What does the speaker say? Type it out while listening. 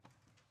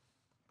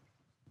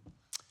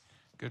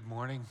Good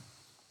morning.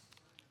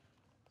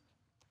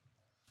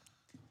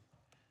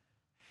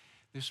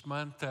 This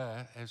month,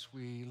 as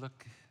we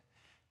look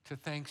to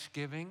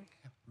Thanksgiving,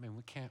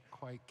 we can't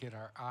quite get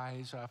our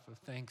eyes off of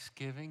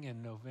Thanksgiving.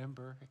 In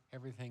November,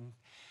 everything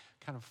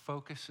kind of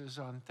focuses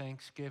on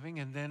Thanksgiving.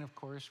 And then, of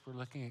course, we're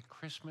looking at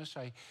Christmas.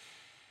 I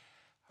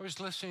was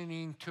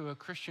listening to a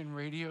Christian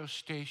radio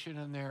station,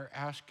 and they're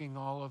asking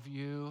all of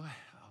you,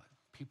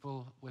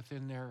 people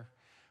within their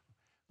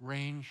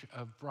range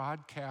of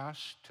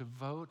broadcasts, to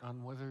vote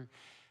on whether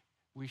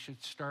we should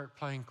start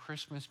playing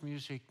Christmas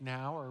music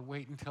now or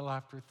wait until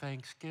after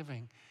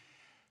Thanksgiving.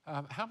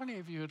 How many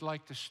of you would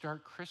like to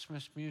start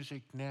Christmas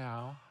music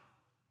now?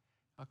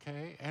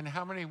 Okay, and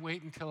how many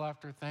wait until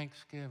after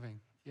Thanksgiving?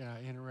 Yeah,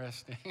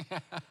 interesting.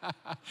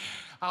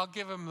 I'll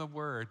give them the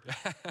word.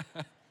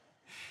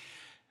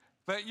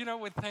 But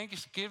with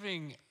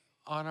Thanksgiving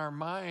on our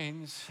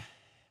minds,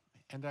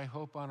 and I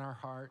hope on our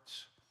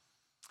hearts,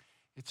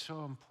 it's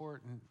so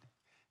important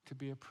to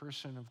be a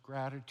person of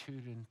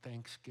gratitude and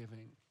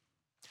thanksgiving.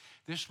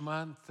 This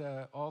month,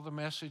 all the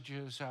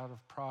messages out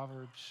of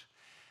Proverbs,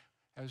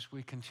 as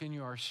we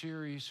continue our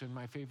series in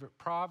my favorite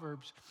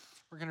Proverbs,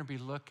 we're going to be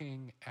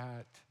looking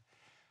at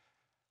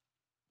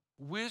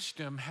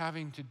wisdom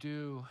having to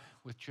do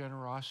with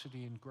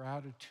generosity and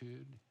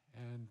gratitude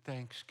and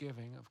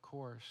thanksgiving, of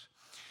course.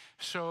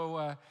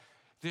 So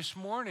this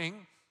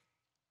morning,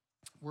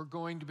 we're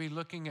going to be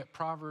looking at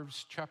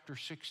Proverbs chapter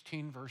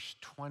 16, verse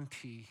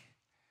 20.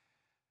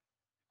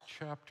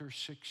 Chapter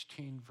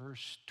 16,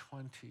 verse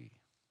 20.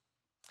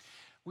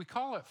 We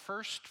call it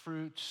first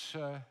fruits,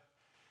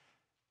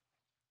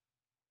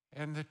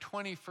 and the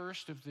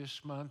 21st of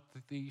this month,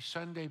 the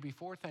Sunday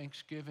before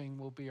Thanksgiving,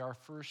 will be our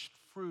first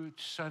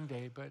fruits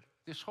Sunday. But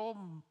this whole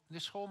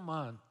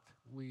month,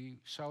 we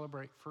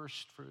celebrate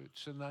first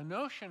fruits. And the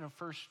notion of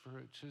first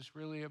fruits is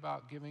really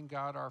about giving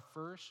God our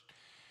first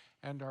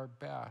and our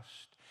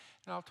best.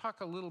 And I'll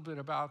talk a little bit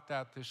about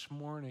that this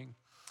morning.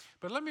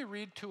 But let me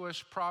read to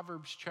us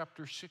Proverbs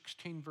chapter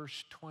 16,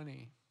 verse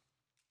 20.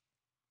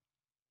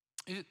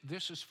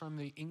 This is from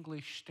the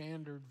English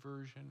Standard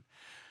Version.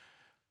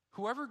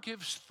 Whoever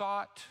gives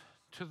thought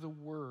to the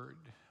word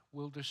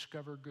will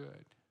discover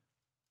good,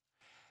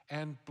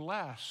 and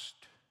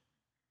blessed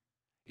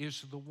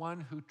is the one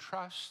who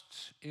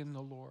trusts in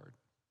the Lord.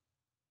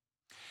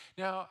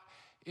 Now,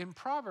 in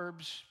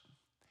Proverbs,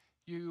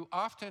 you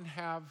often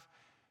have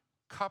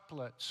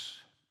couplets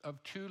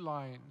of two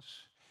lines,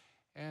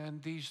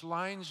 and these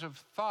lines of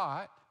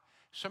thought,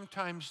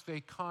 sometimes they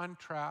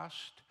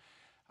contrast.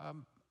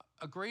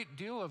 A great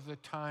deal of the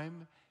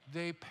time,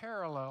 they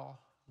parallel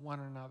one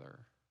another.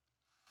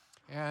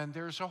 And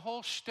there's a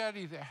whole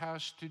study that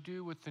has to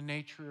do with the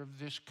nature of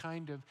this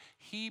kind of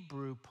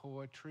Hebrew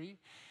poetry.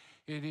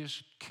 It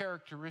is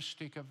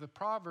characteristic of the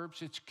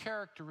Proverbs, it's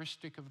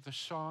characteristic of the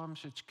Psalms,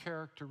 it's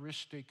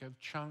characteristic of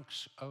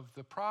chunks of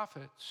the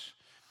prophets.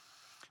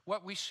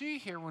 What we see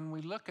here when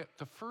we look at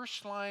the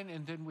first line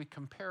and then we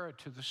compare it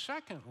to the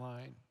second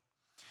line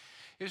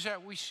is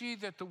that we see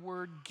that the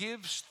word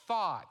gives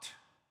thought.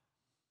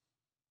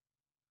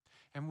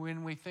 And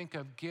when we think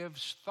of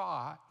gives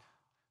thought,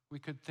 we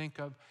could think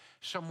of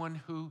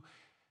someone who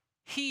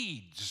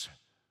heeds,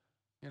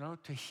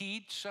 to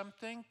heed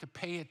something, to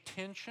pay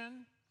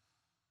attention,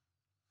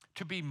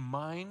 to be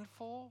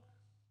mindful.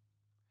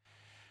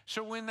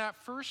 So in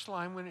that first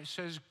line, when it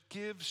says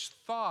gives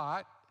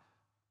thought,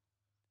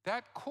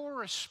 that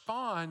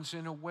corresponds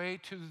in a way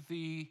to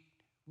the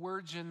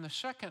words in the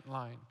second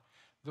line,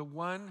 the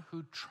one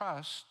who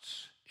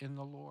trusts in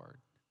the Lord.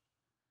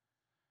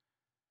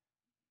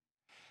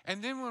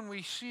 And then when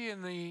we see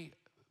in the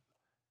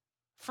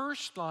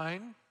first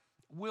line,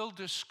 will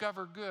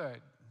discover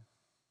good,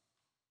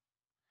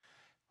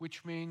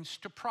 which means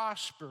to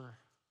prosper,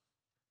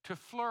 to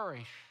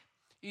flourish,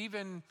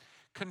 even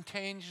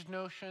contains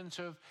notions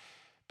of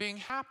being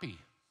happy,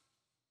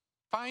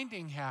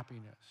 finding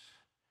happiness.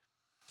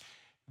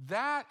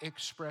 That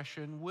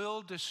expression,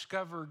 will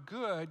discover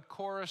good,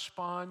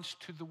 corresponds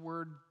to the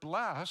word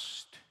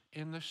blessed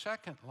in the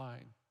second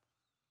line.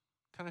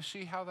 Kind of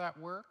see how that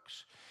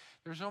works?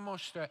 There's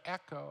almost an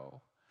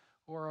echo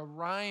or a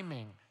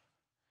rhyming.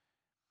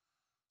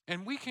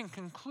 And we can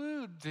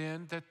conclude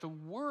then that the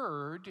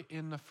word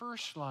in the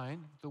first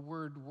line, the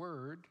word,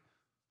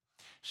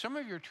 some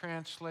of your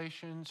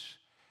translations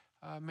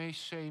may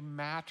say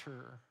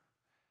matter,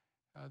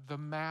 the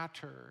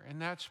matter. And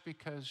that's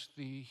because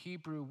the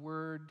Hebrew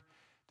word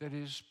that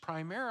is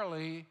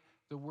primarily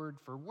the word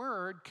for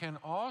word can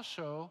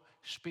also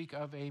speak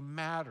of a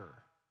matter.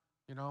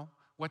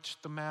 What's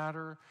the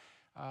matter?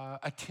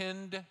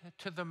 Attend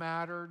to the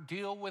matter,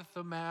 deal with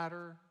the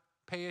matter,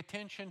 pay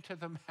attention to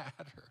the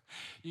matter.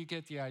 You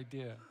get the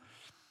idea.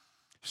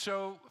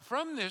 So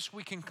from this,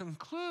 we can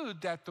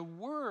conclude that the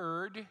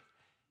word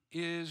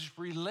is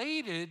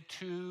related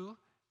to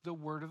the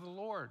word of the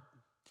Lord.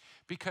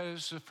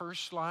 Because the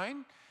first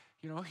line,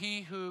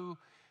 he who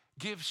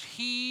gives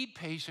heed,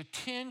 pays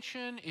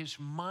attention, is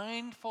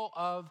mindful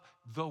of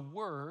the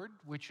word,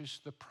 which is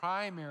the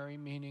primary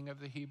meaning of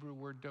the Hebrew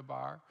word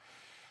dabar.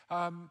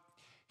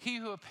 he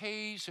who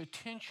pays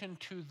attention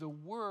to the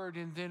word,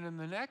 and then in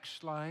the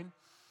next line,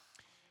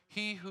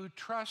 he who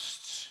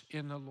trusts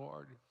in the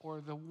Lord, or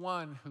the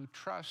one who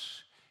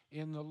trusts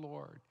in the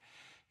Lord.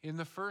 In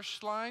the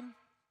first line,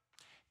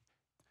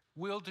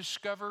 will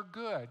discover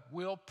good,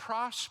 will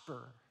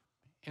prosper.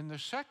 In the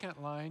second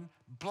line,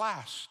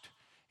 blessed.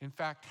 In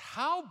fact,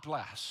 how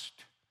blessed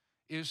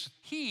is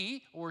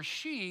he or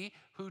she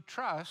who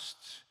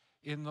trusts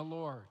in the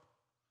Lord.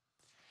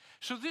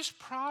 So this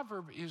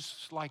proverb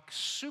is like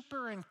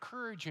super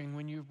encouraging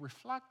when you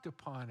reflect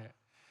upon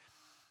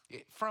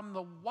it. From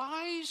the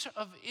wise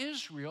of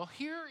Israel,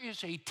 here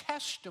is a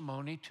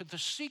testimony to the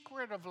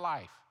secret of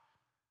life.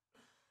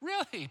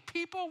 Really,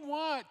 people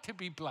want to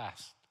be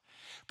blessed.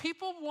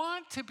 People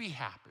want to be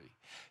happy.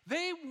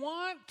 They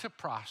want to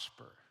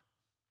prosper.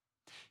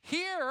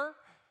 Here,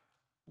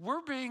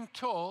 we're being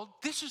told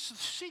this is the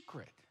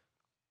secret.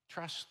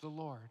 Trust the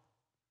Lord.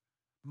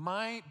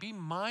 Be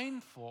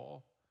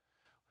mindful.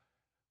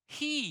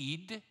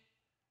 Heed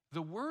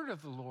the word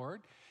of the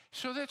Lord.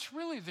 So that's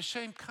really the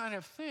same kind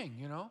of thing,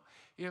 you know.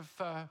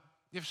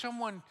 If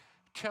someone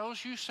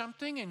tells you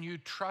something and you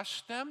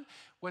trust them,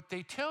 what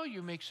they tell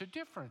you makes a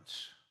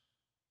difference.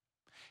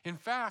 In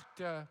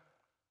fact,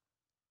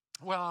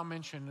 I'll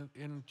mention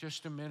in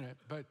just a minute,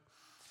 but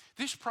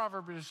this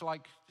proverb is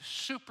like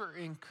super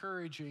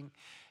encouraging.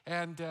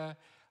 And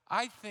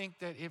I think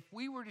that if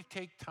we were to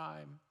take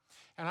time,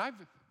 and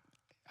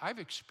I've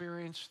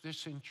experienced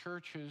this in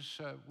churches.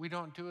 We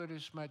don't do it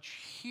as much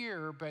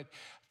here, but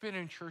I've been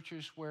in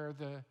churches where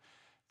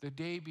the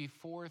day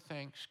before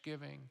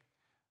Thanksgiving,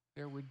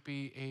 there would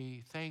be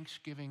a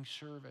Thanksgiving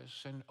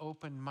service, an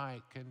open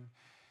mic, and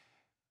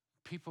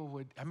people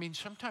would,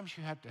 sometimes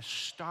you had to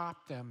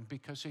stop them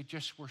because they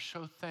just were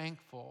so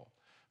thankful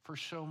for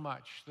so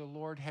much. The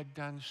Lord had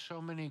done so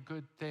many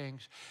good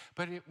things,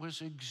 but it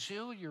was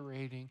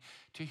exhilarating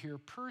to hear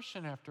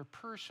person after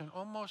person,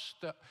 almost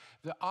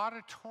the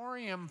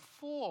auditorium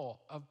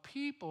full of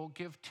people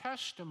give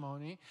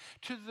testimony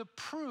to the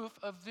proof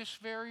of this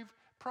very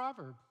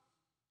proverb.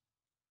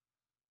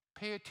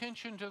 Pay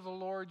attention to the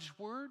Lord's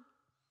word,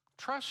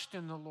 trust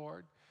in the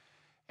Lord,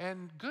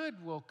 and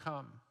good will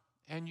come,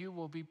 and you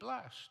will be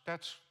blessed.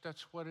 That's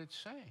what it's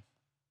saying.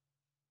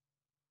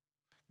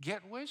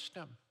 Get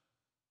wisdom.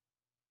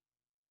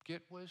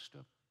 Get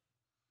wisdom.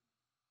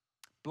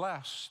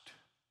 Blessed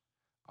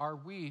are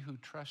we who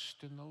trust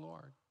in the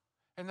Lord.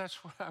 And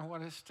that's what I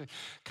want us to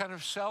kind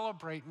of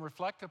celebrate and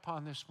reflect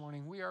upon this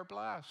morning. We are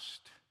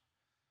blessed.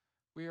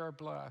 We are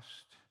blessed.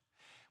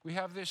 We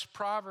have this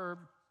proverb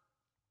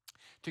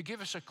to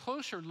give us a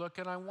closer look,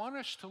 and I want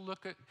us to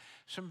look at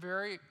some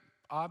very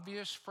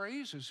obvious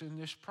phrases in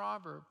this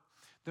proverb.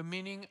 The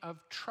meaning of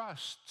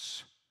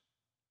trusts.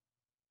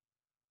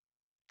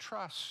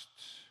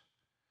 Trusts.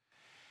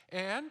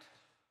 And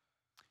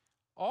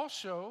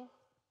also,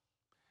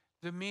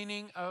 the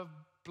meaning of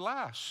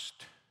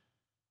blessed.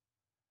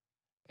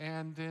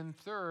 And then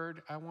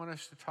third, I want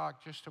us to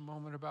talk just a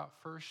moment about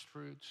first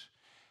fruits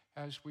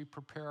as we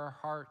prepare our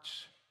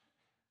hearts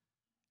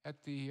at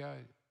the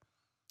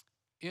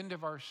end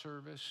of our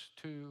service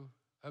to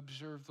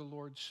observe the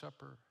Lord's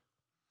Supper.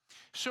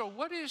 So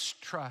what is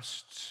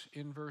trusts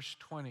in verse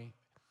 20?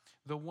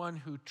 The one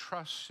who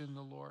trusts in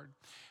the Lord.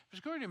 I was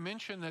going to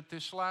mention that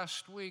this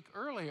last week,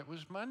 early, it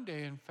was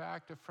Monday, in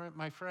fact,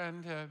 my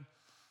friend,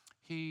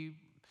 we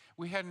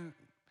hadn't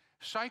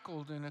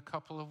cycled in a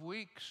couple of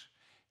weeks,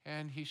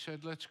 and he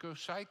said, let's go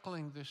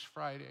cycling this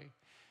Friday.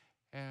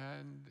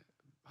 And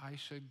I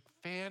said,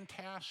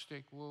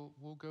 fantastic, we'll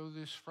go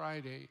this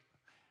Friday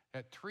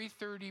at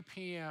 3:30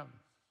 p.m.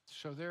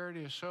 So there it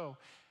is. So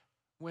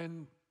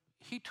when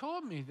he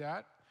told me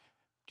that,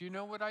 do you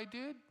know what I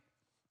did?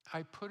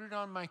 I put it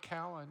on my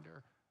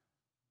calendar.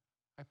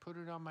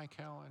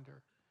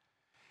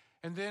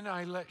 And then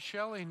I let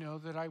Shelley know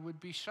that I would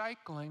be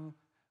cycling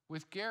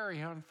with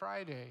Gary on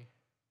Friday.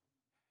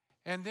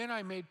 And then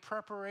I made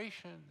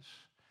preparations.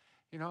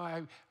 You know,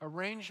 I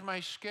arranged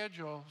my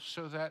schedule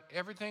so that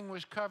everything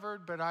was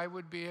covered, but I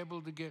would be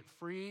able to get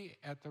free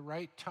at the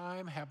right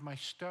time, have my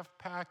stuff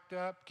packed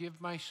up, give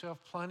myself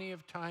plenty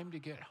of time to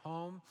get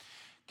home,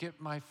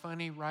 get my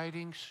funny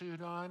riding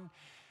suit on,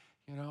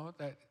 you know,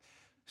 that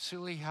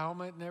silly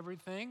helmet and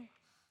everything.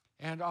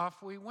 And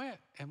off we went,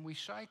 and we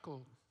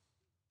cycled.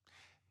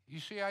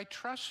 You see, I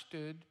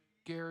trusted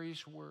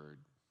Gary's word.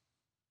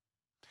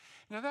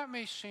 Now, that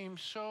may seem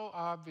so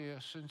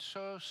obvious and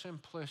so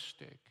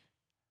simplistic,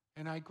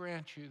 and I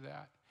grant you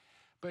that.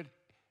 But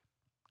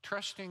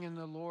trusting in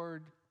the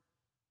Lord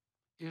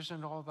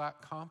isn't all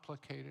that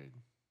complicated.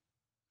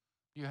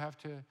 You have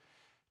to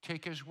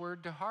take his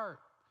word to heart,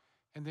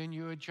 and then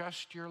you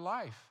adjust your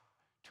life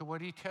to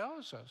what he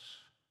tells us.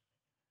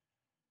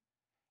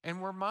 And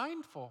we're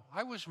mindful.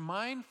 I was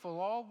mindful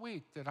all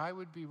week that I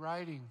would be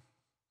riding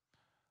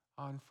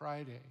on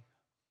Friday.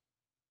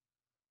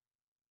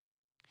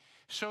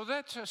 So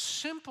that's a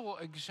simple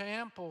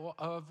example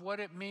of what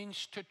it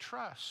means to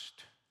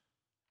trust.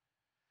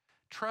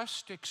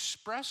 Trust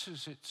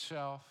expresses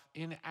itself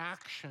in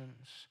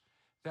actions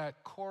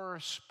that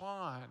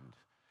correspond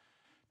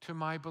to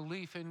my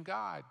belief in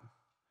God.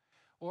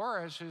 Or,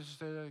 as is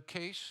the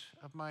case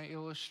of my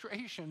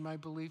illustration, my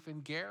belief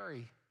in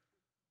Gary.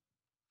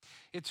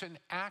 It's an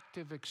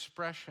active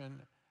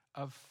expression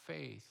of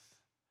faith.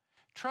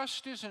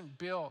 Trust isn't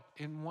built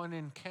in one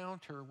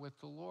encounter with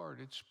the Lord.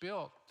 It's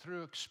built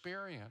through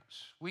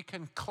experience. We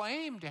can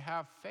claim to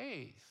have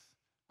faith.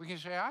 We can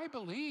say, I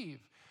believe.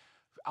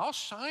 I'll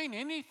sign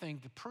anything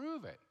to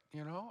prove it.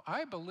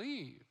 I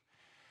believe.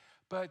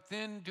 But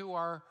then do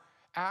our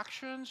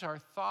actions, our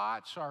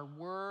thoughts, our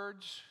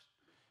words,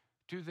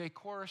 do they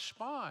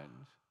correspond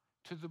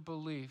to the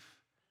belief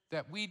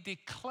that we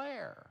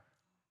declare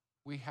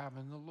we have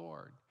in the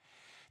Lord?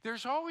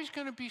 There's always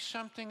going to be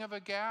something of a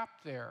gap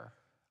there,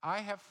 I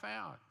have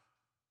found.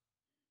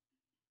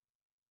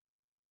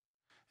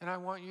 And I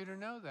want you to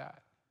know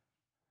that.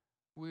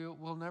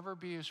 We'll never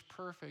be as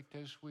perfect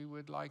as we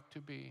would like to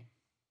be.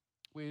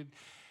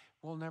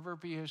 We'll never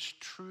be as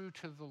true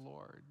to the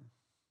Lord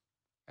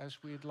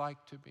as we'd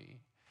like to be.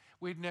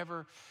 We'd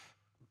never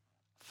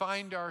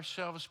find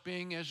ourselves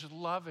being as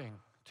loving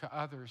to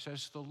others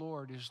as the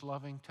Lord is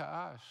loving to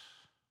us.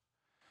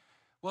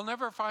 We'll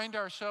never find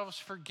ourselves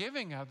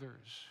forgiving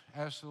others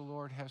as the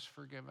Lord has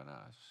forgiven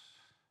us.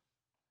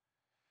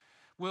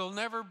 We'll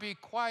never be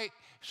quite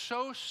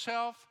so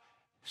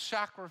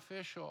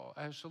self-sacrificial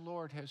as the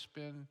Lord has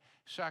been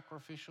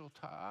sacrificial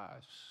to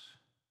us.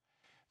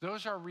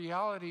 Those are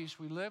realities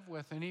we live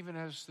with, and even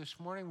as this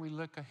morning we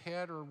look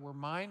ahead, or we're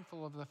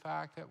mindful of the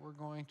fact that we're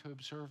going to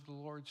observe the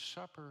Lord's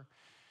Supper,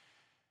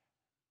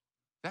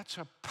 that's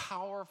a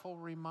powerful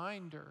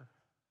reminder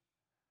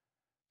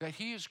that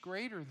He is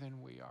greater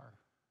than we are.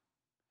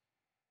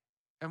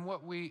 And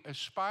what we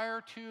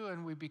aspire to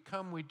and we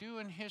become, we do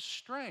in His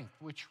strength,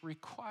 which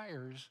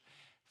requires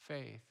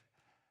faith.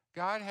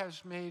 God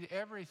has made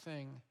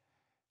everything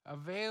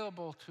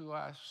available to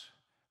us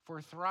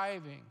for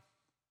thriving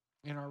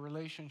in our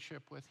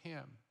relationship with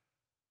Him.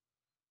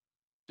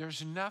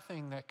 There's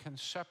nothing that can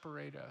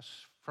separate us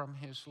from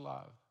His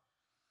love.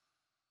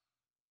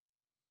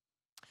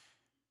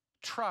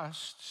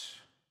 Trusts,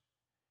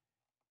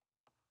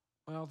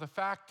 well, the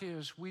fact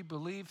is we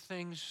believe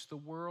things the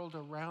world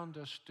around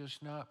us does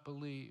not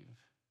believe.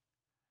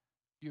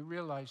 You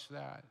realize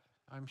that,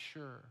 I'm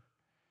sure.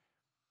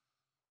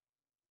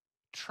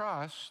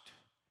 Trust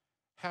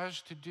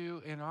has to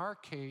do, in our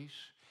case,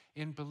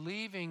 in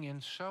believing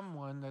in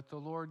someone that the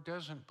Lord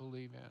doesn't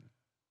believe in.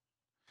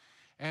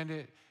 And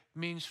it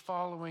means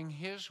following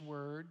His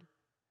word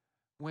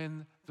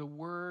when the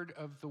word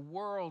of the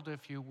world,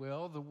 if you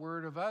will, the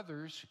word of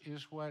others,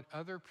 is what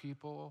other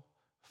people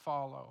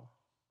follow.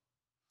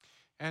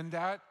 And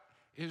that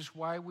is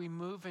why we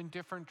move in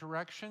different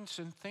directions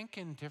and think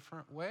in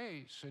different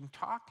ways and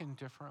talk in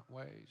different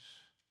ways.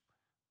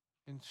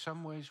 In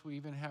some ways, we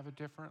even have a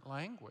different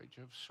language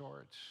of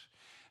sorts.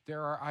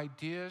 There are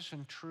ideas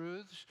and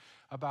truths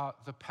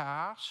about the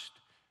past,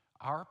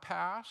 our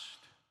past,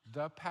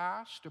 the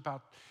past,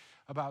 about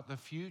the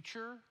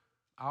future,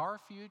 our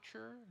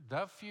future,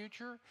 the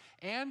future,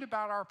 and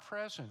about our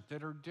present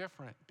that are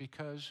different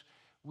because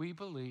we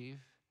believe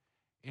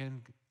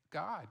in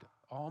God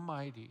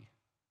Almighty,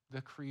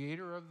 the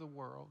creator of the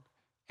world,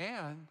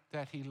 and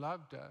that He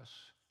loved us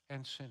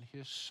and sent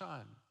His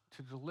Son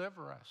to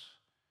deliver us,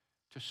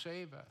 to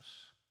save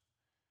us.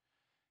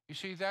 You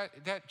see,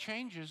 that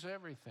changes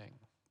everything.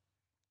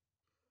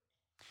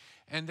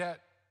 And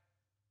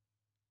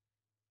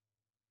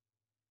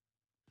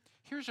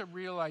here's a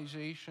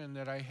realization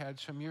that I had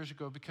some years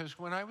ago, because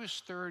when I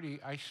was 30,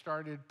 I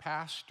started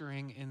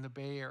pastoring in the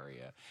Bay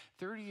Area.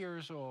 30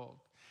 years old.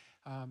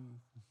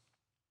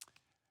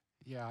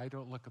 Yeah, I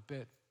don't look a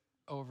bit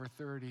over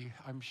 30,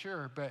 I'm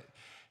sure, but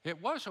it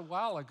was a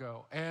while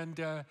ago. And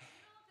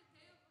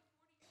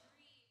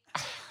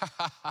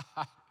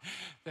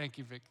thank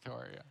you,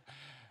 Victoria.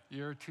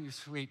 You're too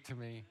sweet to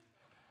me.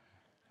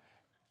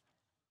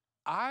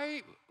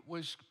 I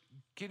was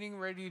getting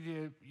ready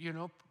to,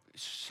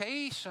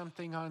 say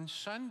something on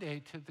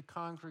Sunday to the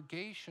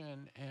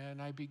congregation,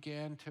 and I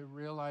began to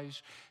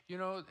realize,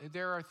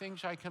 there are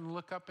things I can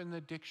look up in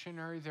the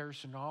dictionary,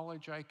 there's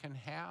knowledge I can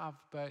have,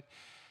 but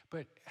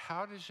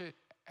how does it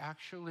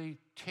actually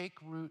take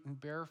root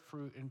and bear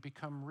fruit and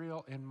become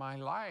real in my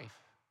life?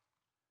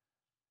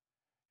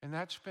 And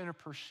that's been a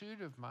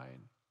pursuit of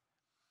mine.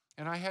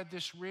 And I had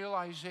this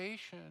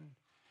realization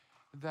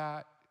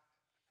that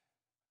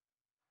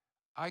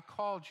I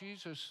call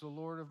Jesus the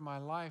Lord of my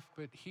life,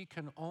 but He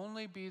can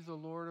only be the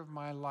Lord of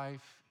my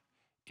life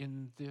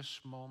in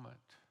this moment.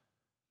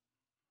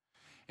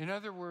 In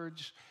other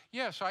words,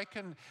 yes, I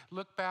can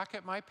look back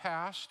at my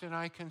past and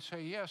I can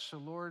say, yes, the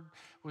Lord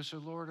was the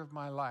Lord of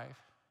my life.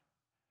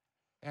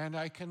 And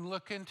I can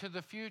look into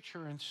the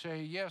future and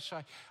say, yes,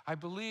 I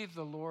believe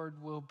the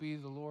Lord will be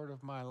the Lord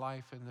of my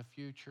life in the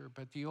future.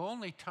 But the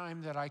only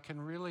time that I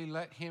can really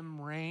let Him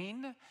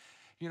reign,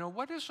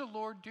 what does a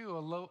Lord do?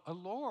 A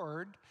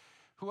Lord,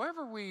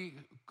 whoever we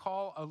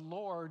call a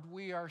Lord,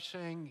 we are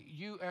saying,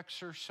 you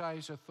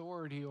exercise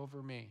authority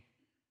over me,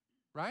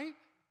 right?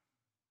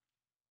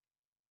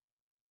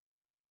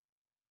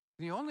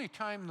 The only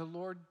time the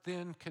Lord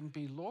then can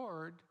be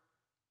Lord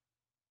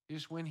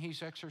is when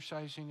he's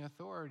exercising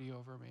authority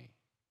over me.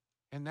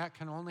 And that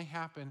can only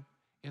happen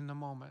in the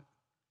moment.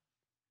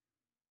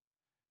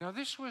 Now,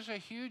 this was a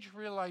huge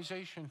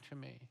realization to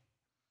me.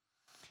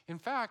 In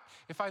fact,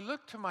 if I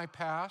look to my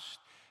past,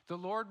 the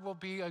Lord will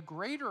be a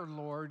greater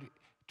Lord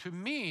to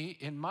me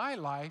in my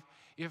life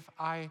if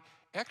I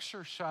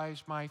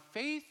exercise my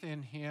faith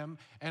in him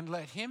and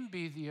let him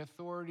be the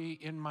authority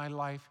in my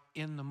life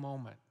in the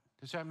moment.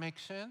 Does that make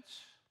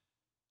sense?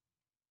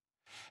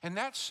 And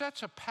that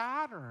sets a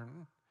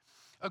pattern,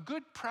 a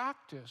good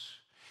practice,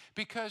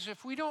 because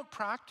if we don't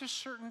practice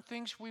certain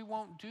things, we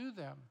won't do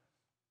them.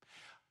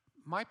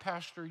 My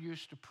pastor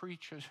used to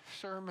preach a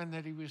sermon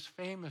that he was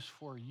famous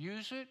for: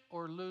 use it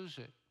or lose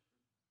it.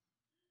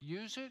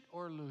 Use it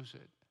or lose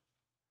it.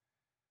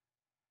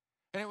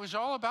 And it was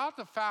all about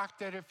the fact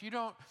that if you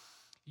don't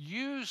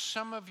use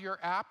some of your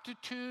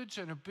aptitudes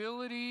and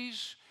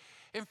abilities,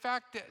 in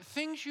fact,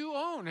 things you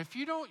own, if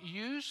you don't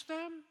use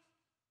them,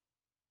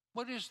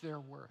 what is their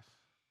worth?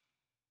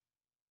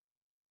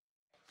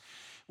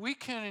 We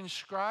can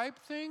inscribe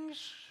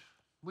things,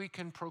 we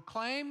can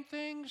proclaim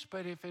things,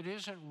 but if it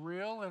isn't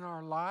real in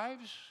our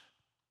lives,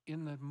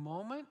 in the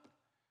moment,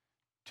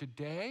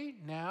 today,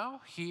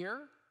 now,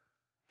 here,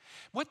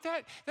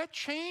 that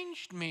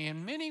changed me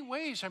in many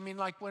ways. I mean,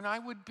 like when I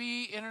would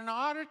be in an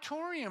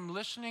auditorium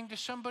listening to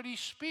somebody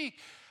speak,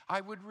 I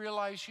would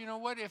realize, you know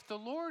what, if the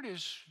Lord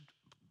is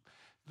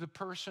the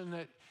person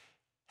that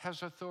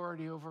has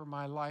authority over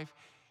my life,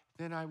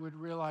 then I would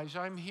realize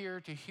I'm here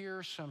to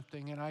hear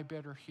something and I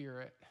better hear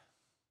it.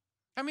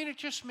 I mean, it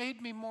just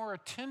made me more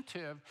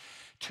attentive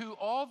to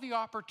all the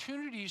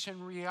opportunities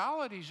and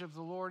realities of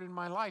the Lord in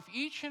my life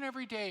each and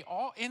every day,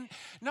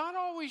 not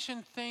always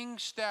in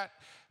things that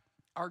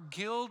are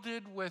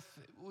gilded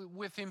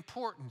with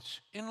importance,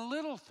 in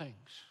little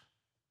things.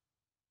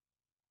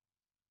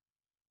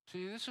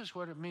 See, this is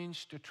what it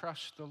means to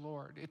trust the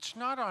Lord. It's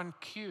not on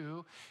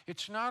cue.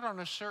 It's not on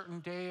a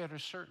certain day at a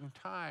certain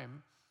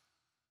time.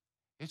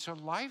 It's a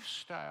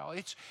lifestyle.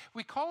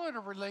 We call it a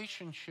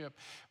relationship.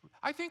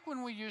 I think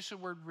when we use the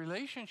word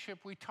relationship,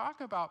 we talk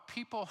about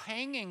people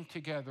hanging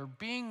together,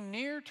 being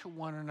near to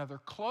one another,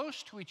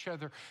 close to each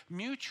other,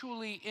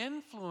 mutually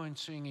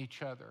influencing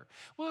each other.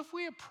 Well, if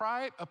we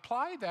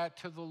apply that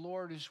to the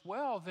Lord as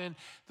well, then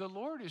the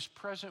Lord is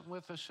present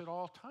with us at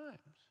all times.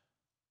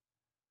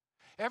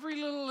 Every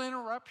little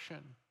interruption,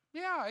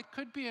 yeah, it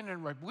could be an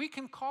interruption. We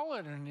can call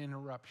it an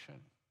interruption.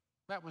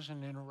 That was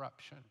an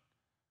interruption.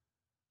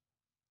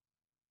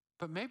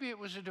 But maybe it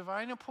was a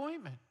divine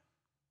appointment.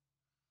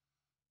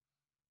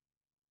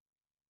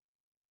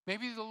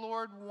 Maybe the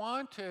Lord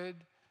wanted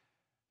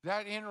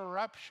that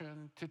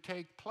interruption to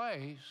take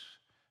place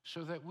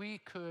so that we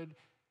could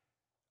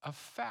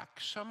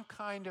affect some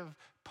kind of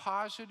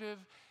positive,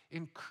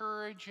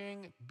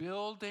 encouraging,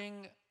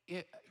 building,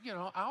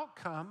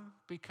 outcome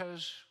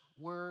because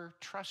we're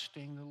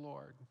trusting the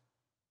Lord.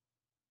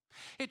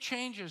 It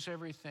changes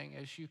everything,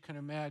 as you can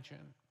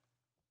imagine.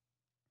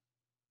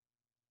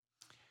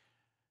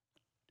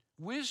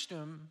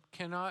 Wisdom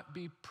cannot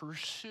be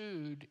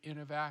pursued in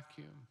a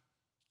vacuum.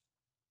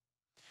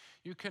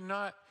 You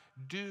cannot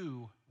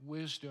do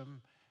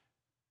wisdom.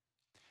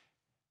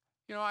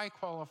 I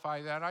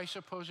qualify that. I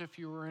suppose if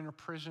you were in a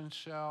prison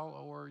cell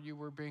or you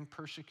were being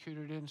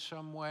persecuted in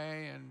some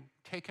way and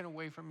taken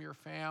away from your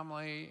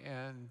family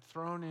and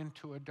thrown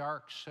into a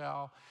dark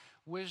cell,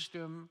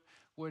 wisdom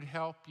would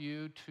help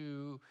you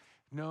to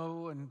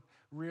know and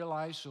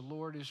realize the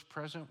Lord is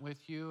present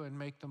with you and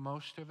make the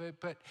most of it.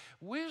 But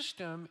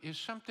wisdom is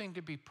something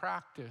to be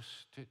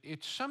practiced.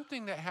 It's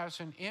something that has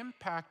an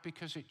impact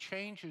because it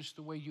changes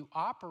the way you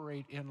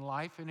operate in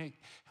life, and it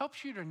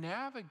helps you to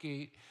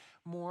navigate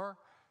more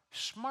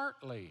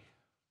smartly,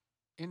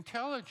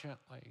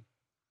 intelligently,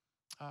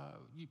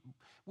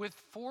 with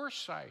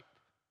foresight.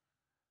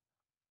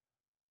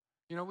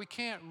 We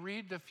can't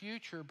read the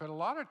future, but a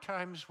lot of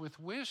times with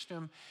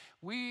wisdom,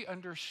 we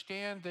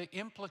understand the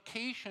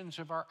implications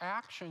of our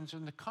actions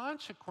and the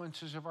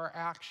consequences of our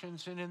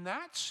actions. And in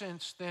that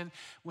sense, then,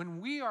 when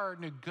we are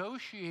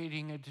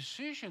negotiating a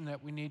decision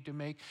that we need to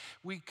make,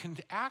 we can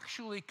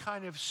actually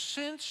kind of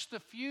sense the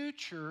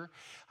future.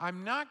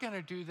 I'm not going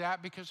to do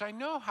that because I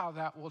know how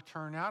that will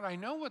turn out. I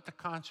know what the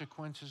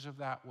consequences of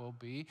that will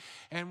be.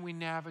 And we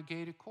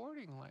navigate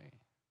accordingly.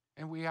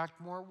 And we act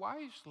more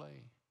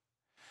wisely.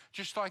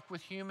 Just like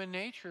with human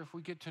nature, if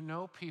we get to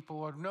know people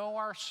or know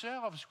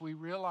ourselves, we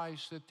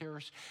realize that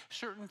there's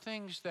certain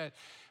things that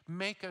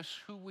make us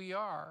who we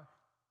are.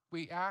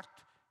 We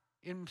act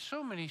in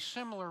so many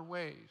similar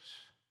ways.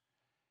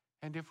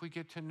 And if we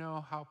get to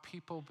know how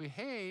people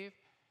behave,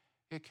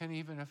 it can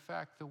even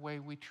affect the way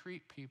we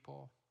treat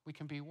people. We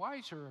can be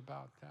wiser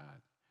about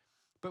that.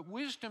 But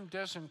wisdom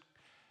doesn't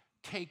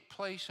take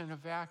place in a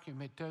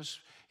vacuum. It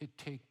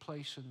take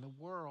place in the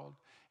world.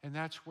 And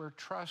that's where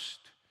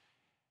trust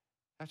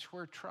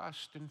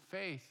and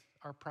faith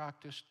are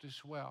practiced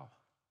as well.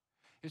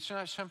 It's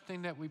not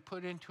something that we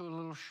put into a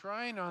little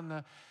shrine on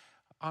the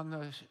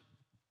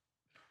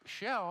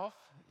shelf.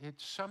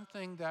 It's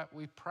something that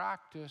we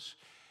practice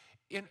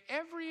in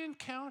every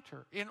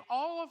encounter. In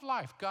all of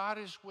life, God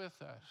is with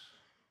us.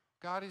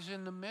 God is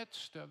in the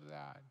midst of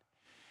that.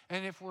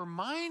 And if we're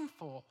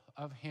mindful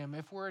of him,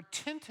 if we're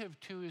attentive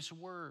to his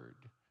word,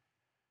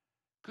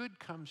 good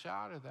comes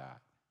out of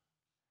that.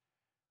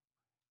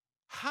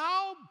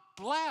 How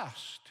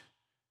blessed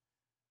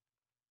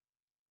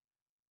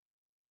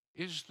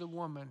is the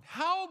woman?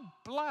 How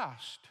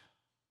blessed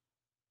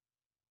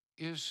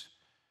is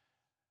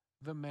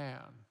the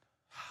man?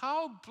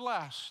 How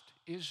blessed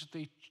is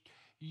the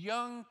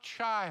young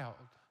child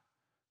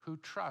who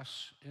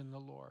trusts in the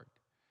Lord?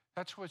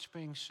 That's what's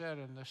being said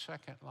in the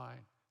second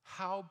line.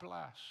 How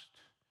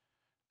blessed.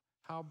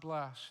 How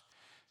blessed.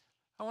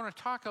 I want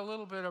to talk a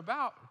little bit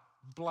about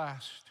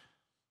blessed.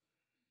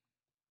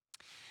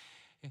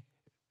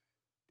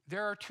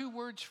 There are two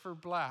words for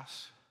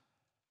bless,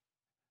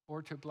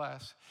 or to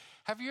bless.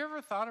 Have you ever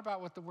thought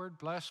about what the word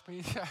bless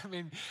means? I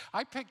mean,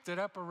 I picked it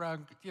up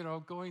around,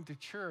 going to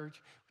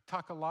church. We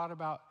talk a lot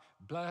about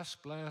bless,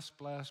 bless,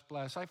 bless,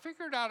 bless. I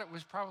figured out it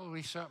was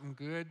probably something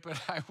good,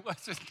 but I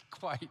wasn't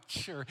quite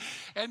sure.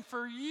 And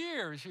for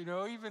years,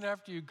 even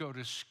after you go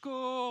to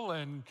school,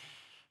 and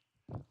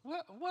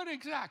what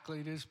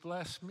exactly does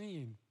bless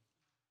mean?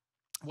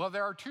 Well,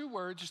 there are two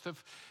words.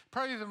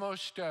 Probably the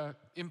most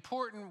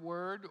important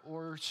word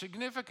or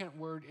significant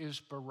word is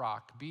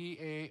barak,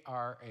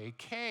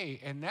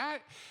 B-A-R-A-K. And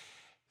that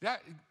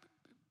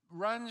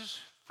runs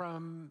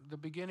from the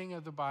beginning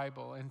of the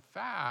Bible. In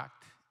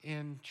fact,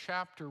 in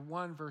chapter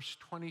 1, verse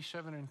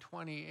 27 and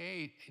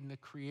 28, in the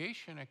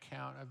creation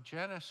account of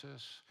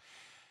Genesis,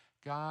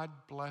 God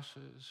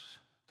blesses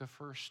the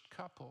first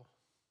couple.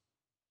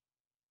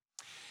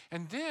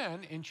 And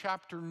then in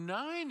chapter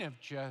 9 of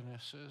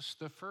Genesis,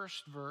 the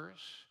first verse,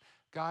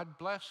 God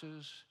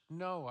blesses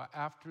Noah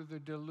after the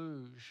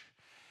deluge.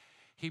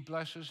 He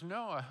blesses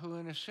Noah, who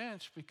in a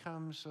sense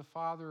becomes the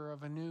father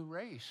of a new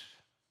race.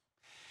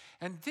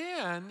 And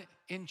then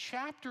in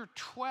chapter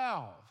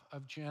 12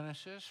 of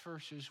Genesis,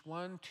 verses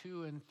 1,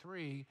 2, and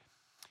 3,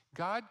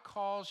 God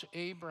calls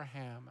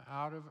Abraham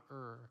out of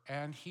Ur,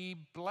 and he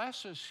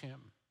blesses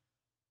him.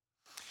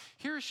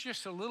 Here's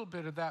just a little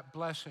bit of that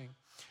blessing.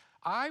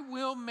 I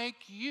will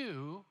make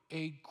you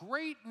a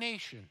great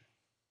nation.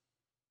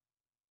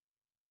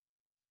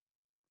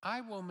 I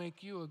will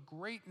make you a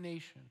great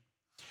nation.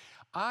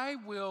 I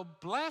will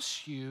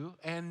bless you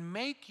and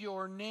make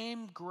your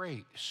name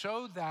great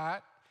so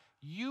that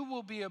you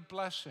will be a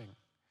blessing.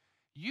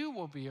 You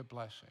will be a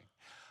blessing.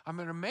 I'm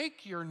going to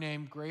make your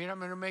name great. I'm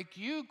going to make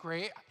you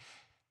great.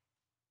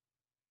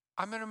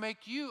 I'm going to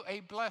make you a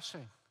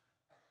blessing.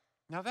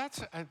 Now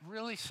that's a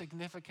really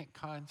significant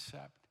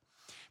concept.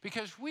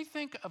 Because we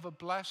think of a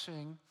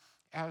blessing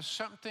as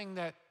something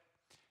that,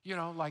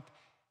 like,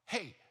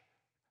 hey,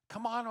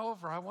 come on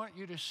over. I want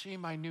you to see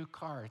my new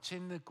car. It's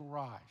in the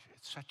garage.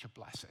 It's such a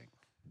blessing.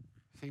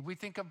 See, we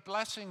think of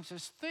blessings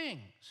as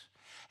things,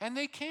 and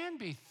they can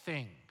be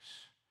things,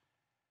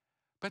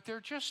 but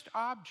they're just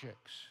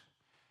objects.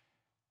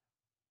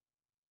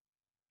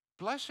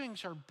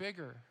 Blessings are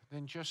bigger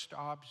than just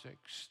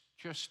objects,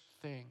 just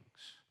things.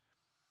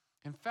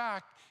 In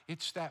fact,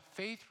 it's that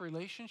faith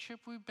relationship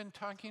we've been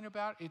talking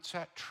about. It's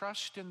that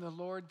trust in the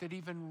Lord that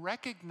even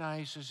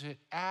recognizes it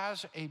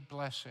as a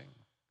blessing.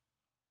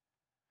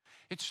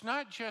 It's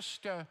not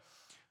just,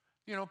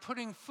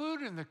 putting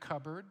food in the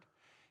cupboard.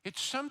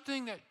 It's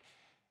something that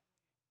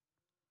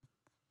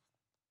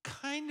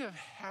kind of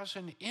has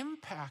an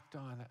impact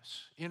on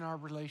us in our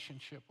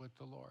relationship with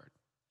the Lord.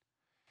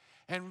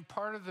 And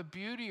part of the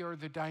beauty or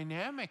the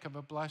dynamic of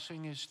a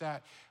blessing is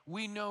that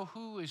we know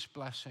who is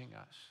blessing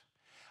us.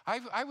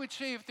 I would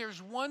say if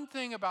there's one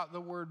thing about the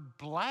word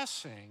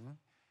blessing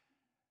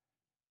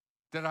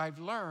that I've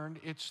learned,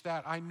 it's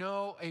that I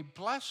know a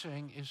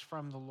blessing is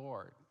from the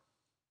Lord.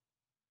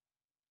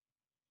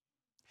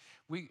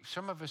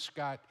 Some of us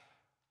got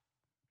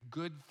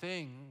good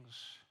things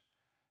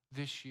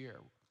this year.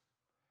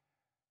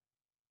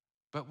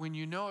 But when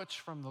you know it's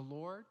from the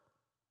Lord,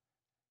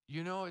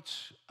 you know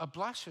it's a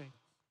blessing.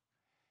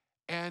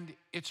 And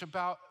it's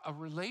about a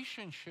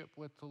relationship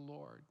with the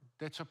Lord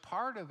that's a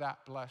part of that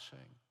blessing.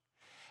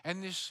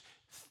 And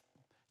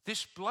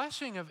this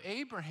blessing of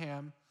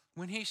Abraham,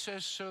 when he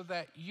says, so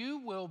that you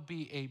will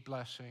be a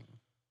blessing,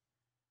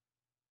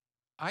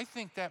 I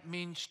think that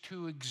means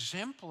to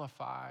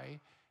exemplify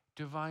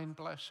divine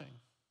blessing.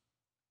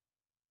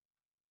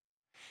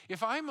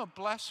 If I'm a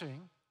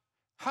blessing,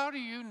 how do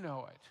you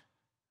know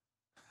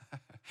it?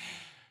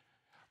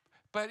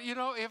 But,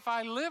 if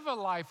I live a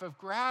life of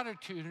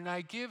gratitude and I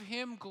give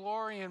him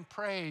glory and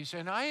praise,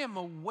 and I am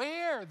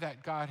aware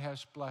that God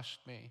has blessed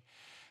me,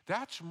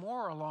 that's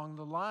more along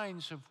the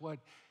lines of what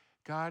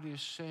God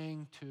is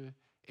saying to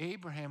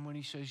Abraham when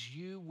he says,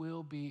 you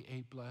will be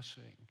a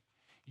blessing.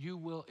 You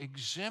will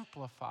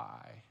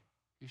exemplify,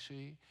 you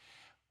see,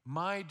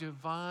 my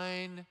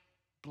divine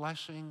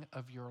blessing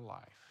of your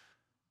life.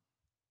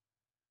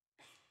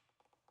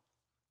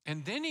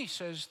 And then he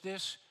says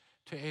this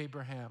to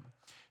Abraham.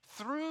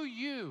 Through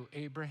you,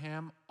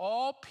 Abraham,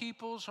 all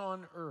peoples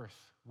on earth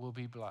will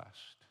be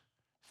blessed.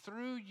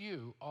 Through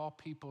you, all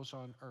peoples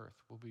on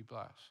earth will be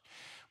blessed.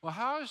 Well,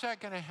 how is that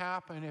going to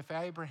happen if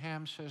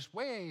Abraham says,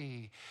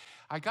 "Way,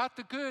 I got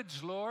the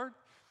goods, Lord.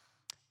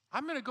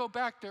 I'm going to go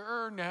back to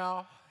Ur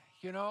now.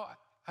 You know,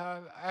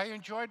 I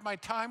enjoyed my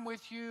time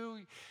with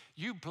you.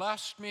 You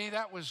blessed me.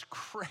 That was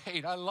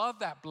great. I love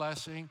that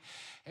blessing.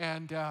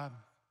 And,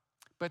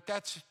 but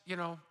that's,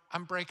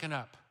 I'm breaking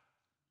up.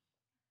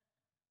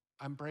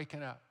 I'm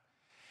breaking up."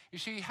 You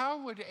see,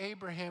 how would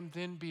Abraham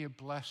then be a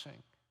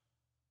blessing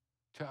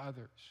to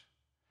others?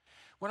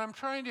 What I'm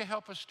trying to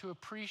help us to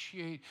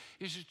appreciate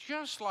is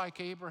just like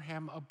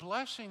Abraham, a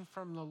blessing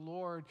from the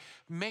Lord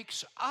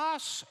makes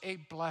us a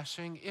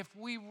blessing if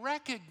we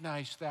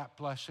recognize that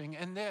blessing.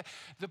 And the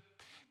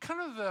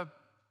kind of the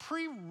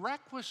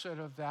prerequisite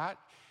of that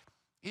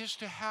is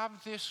to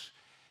have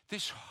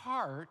this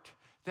heart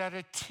that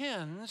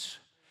attends,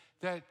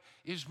 that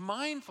is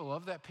mindful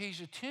of, that pays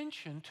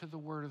attention to the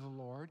word of the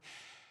Lord,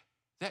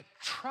 that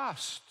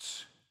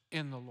trusts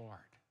in the Lord,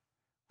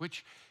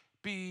 which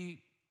it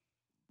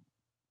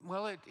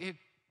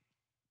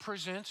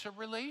presents a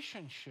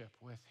relationship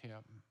with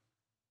him,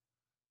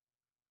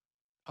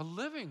 a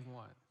living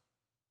one.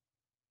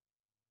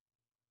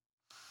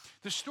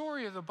 The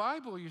story of the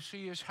Bible, you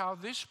see, is how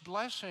this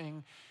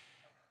blessing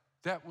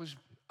that was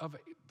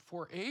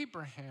for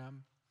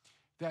Abraham,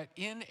 that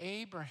in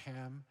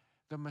Abraham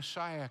the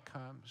Messiah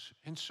comes.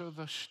 And so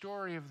the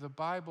story of the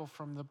Bible,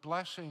 from the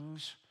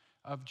blessings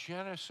of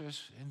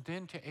Genesis and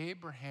then to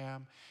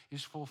Abraham,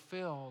 is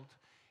fulfilled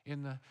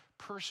in the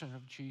person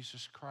of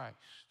Jesus Christ.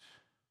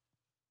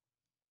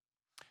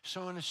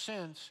 So in a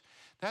sense,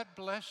 that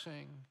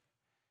blessing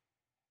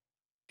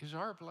is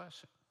our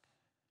blessing.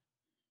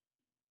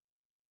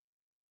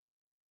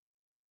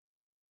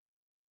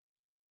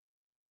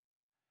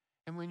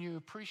 And when you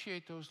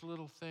appreciate those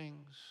little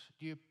things,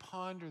 you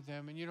ponder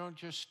them, and you don't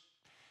just,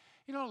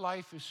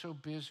 life is so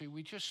busy.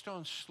 We just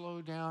don't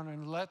slow down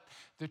and let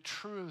the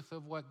truth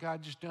of what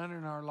God's done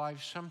in our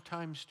lives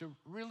sometimes to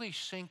really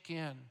sink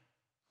in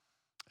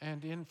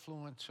and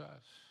influence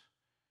us.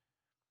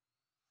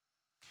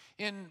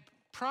 In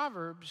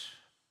Proverbs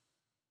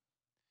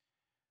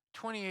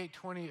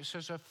 28:20, it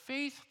says, "A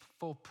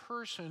faithful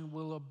person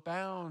will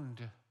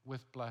abound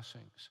with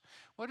blessings."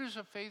 What is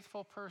a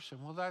faithful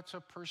person? Well, that's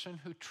a person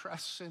who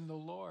trusts in the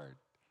Lord.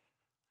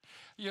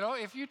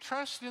 If you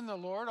trust in the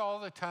Lord all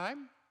the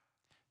time,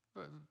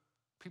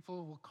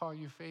 people will call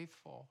you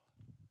faithful.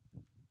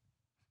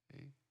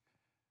 See?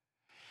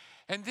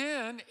 And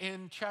then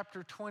in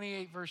chapter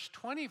 28, verse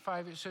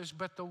 25, it says,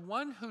 "But the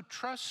one who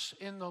trusts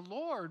in the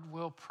Lord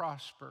will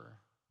prosper."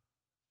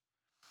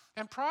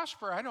 And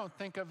prosper, I don't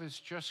think of as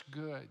just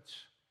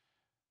goods.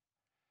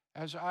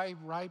 As I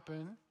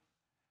ripen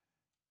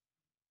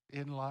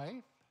in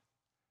life,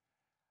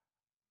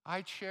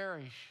 I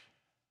cherish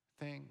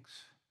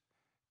things.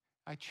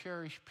 I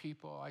cherish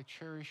people. I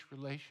cherish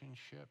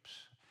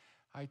relationships.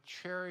 I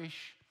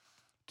cherish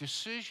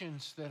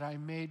decisions that I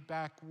made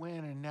back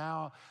when, and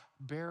now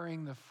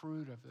bearing the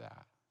fruit of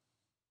that.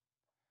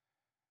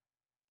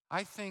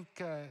 I think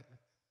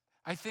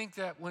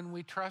that when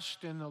we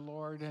trust in the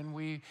Lord and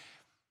we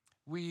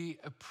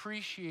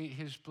appreciate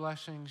his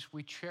blessings,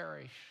 we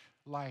cherish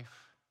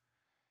life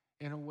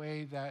in a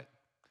way that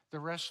the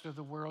rest of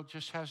the world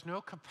just has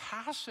no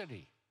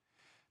capacity,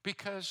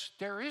 because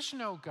there is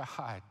no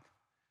God.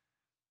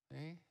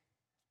 See?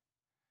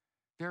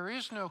 There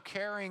is no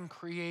caring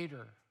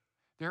creator.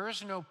 There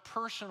is no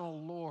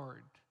personal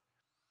Lord.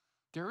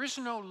 There is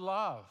no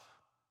love,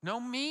 no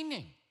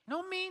meaning,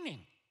 no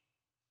meaning.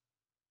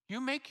 You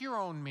make your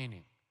own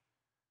meaning.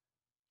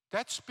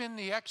 That's been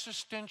the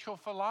existential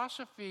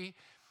philosophy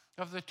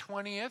of the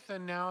 20th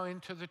and now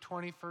into the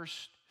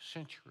 21st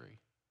century.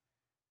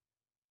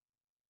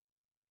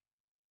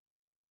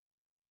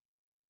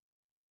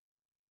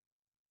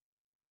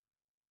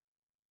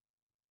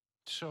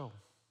 So,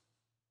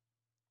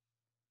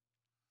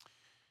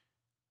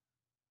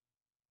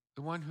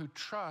 the one who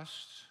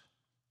trusts,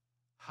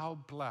 how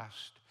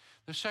blessed.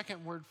 The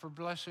second word for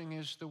blessing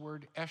is the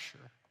word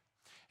esher,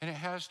 and it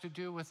has to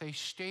do with a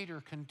state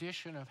or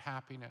condition of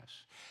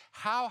happiness.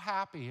 How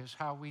happy is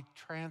how we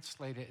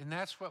translate it, and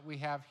that's what we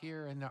have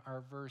here in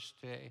our verse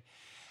today.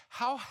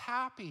 How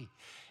happy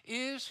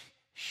is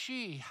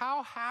she?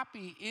 How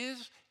happy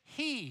is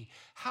he?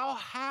 How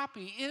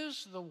happy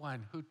is the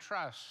one who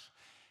trusts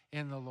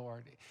in the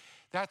Lord?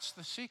 That's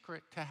the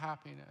secret to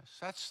happiness.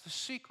 That's the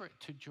secret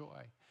to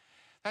joy.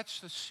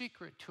 That's the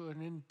secret to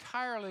an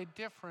entirely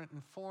different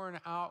and foreign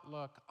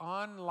outlook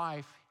on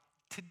life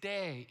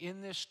today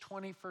in this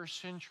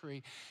 21st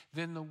century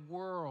than the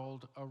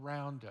world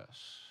around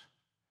us.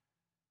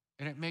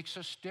 And it makes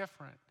us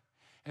different.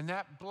 And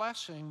that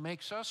blessing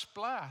makes us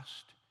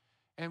blessed.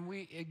 And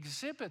we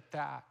exhibit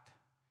that.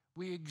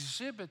 We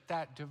exhibit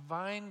that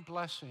divine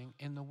blessing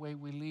in the way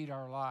we lead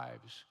our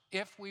lives.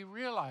 If we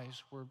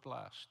realize we're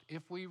blessed,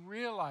 if we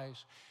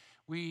realize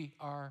we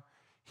are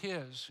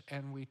his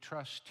and we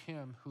trust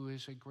him, who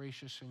is a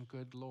gracious and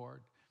good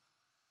Lord.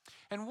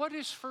 And what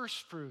is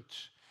first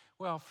fruits?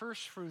 Well,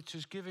 first fruits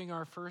is giving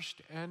our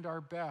first and our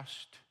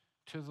best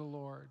to the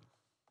Lord.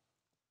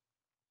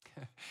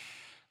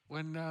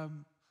 When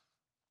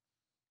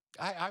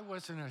I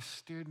wasn't a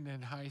student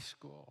in high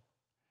school,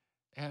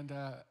 and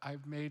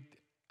I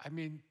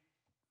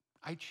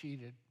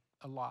cheated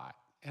a lot.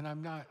 And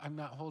I'm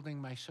not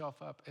holding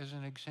myself up as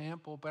an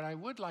example, but I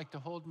would like to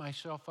hold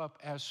myself up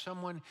as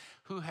someone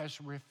who has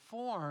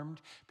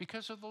reformed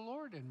because of the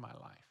Lord in my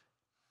life.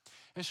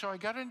 And so I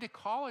got into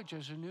college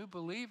as a new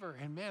believer,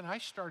 and man, I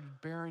started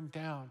bearing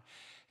down.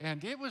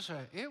 And it was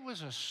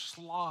a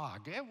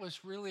slog. It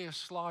was really a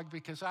slog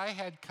because I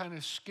had kind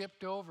of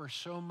skipped over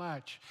so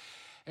much.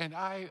 And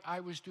I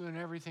was doing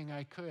everything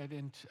I could.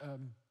 And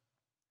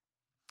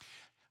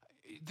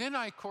then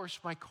of course,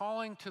 my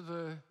calling to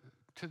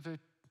the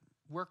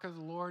work of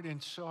the Lord,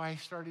 and so I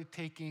started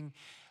taking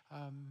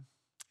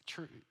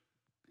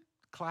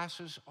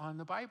classes on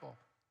the Bible.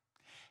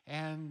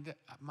 And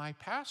my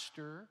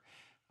pastor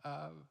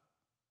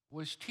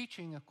was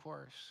teaching a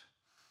course,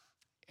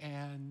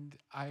 and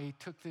I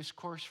took this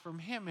course from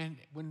him. And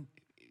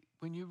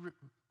when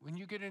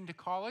you get into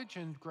college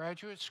and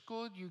graduate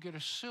school, you get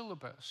a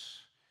syllabus,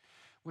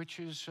 which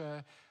is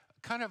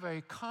kind of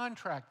a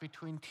contract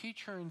between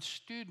teacher and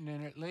student,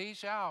 and it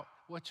lays out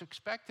what's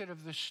expected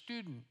of the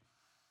student.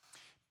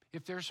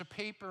 If there's a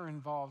paper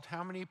involved,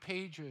 how many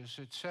pages,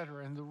 et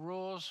cetera, and the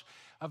rules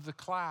of the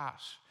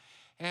class.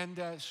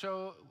 And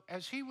so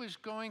as he was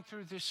going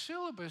through this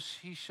syllabus,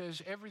 he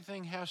says,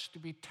 everything has to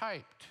be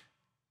typed.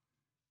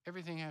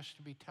 Everything has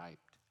to be typed.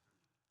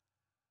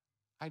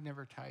 I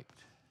never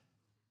typed.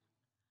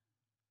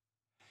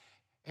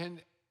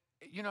 And,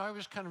 I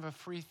was kind of a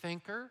free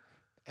thinker.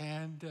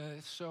 And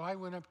so I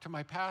went up to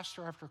my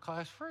pastor after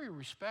class, very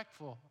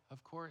respectful,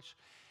 of course.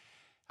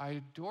 I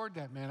adored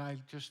that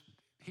man.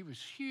 He was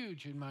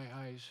huge in my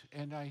eyes.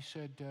 And I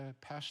said,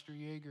 Pastor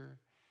Yeager,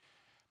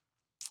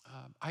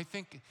 I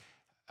think,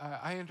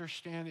 I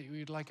understand that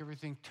you'd like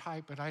everything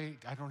typed, but I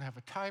don't have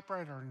a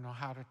typewriter. I don't know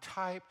how to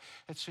type.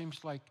 It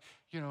seems like,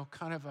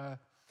 kind of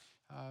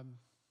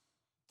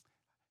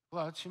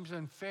it seems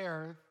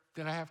unfair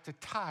that I have to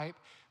type,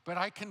 but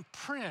I can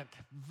print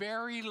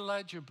very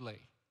legibly.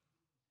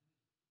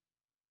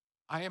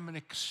 I am an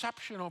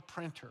exceptional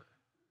printer.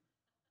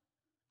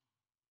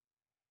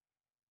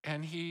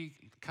 And he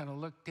kind of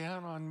looked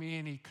down on me,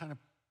 and he kind of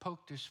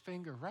poked his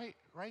finger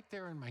right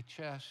there in my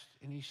chest,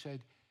 and he said,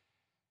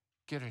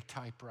 get a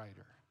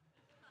typewriter.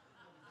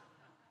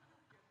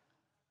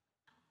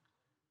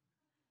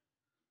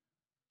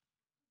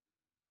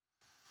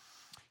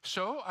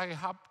 So I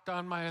hopped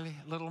on my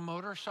little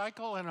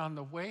motorcycle, and on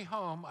the way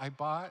home, I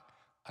bought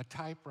a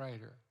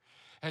typewriter.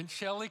 And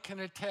Shelley can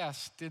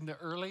attest, in the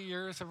early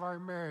years of our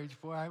marriage,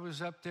 boy, I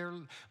was up there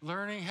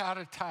learning how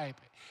to type.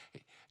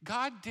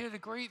 God did a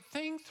great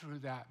thing through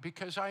that,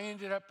 because I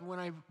ended up, when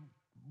I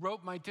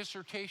wrote my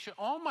dissertation,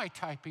 all my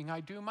typing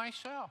I do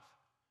myself.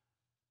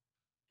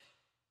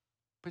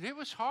 But it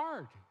was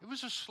hard. It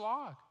was a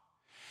slog.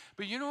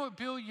 But you know what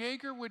Bill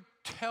Yeager would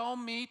tell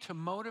me to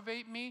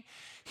motivate me?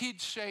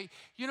 He'd say,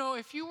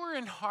 if you were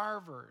in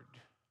Harvard,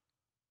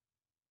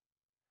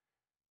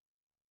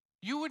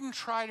 you wouldn't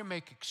try to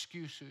make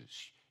excuses.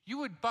 You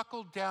would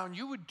buckle down.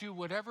 You would do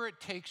whatever it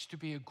takes to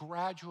be a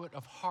graduate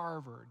of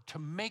Harvard, to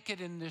make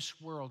it in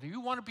this world.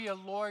 You want to be a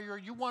lawyer.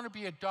 You want to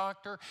be a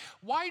doctor.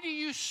 Why do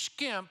you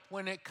skimp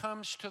when it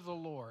comes to the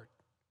Lord?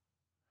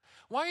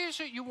 Why is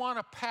it you want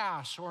a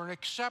pass or an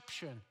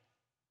exception?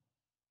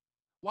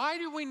 Why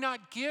do we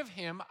not give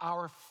him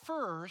our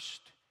first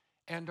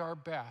and our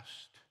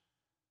best?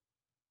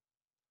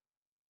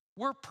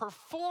 We're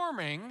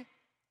performing,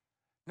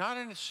 not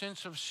in a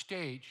sense of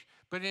stage,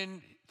 but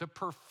in the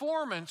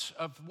performance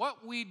of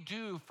what we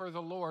do for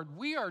the Lord.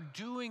 We are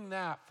doing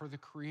that for the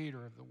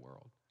Creator of the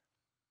world.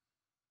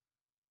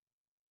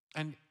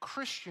 And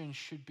Christians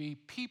should be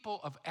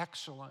people of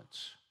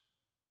excellence.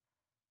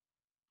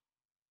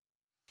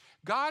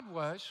 God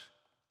was,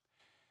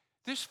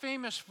 this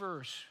famous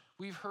verse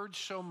we've heard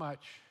so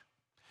much,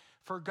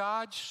 for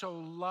God so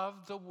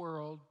loved the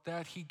world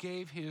that he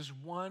gave his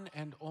one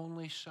and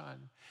only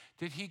Son.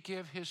 Did he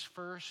give his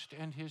first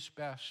and his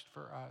best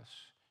for us?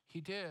 He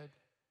did.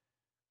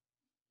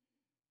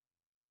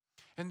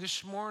 And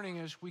this morning,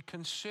 as we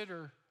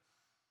consider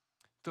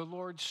the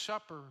Lord's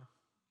Supper,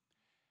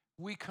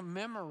 we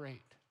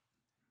commemorate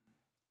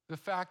the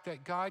fact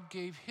that God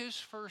gave his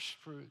first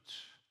fruits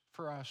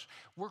for us.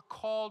 We're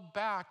called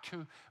back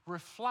to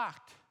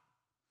reflect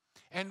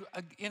and,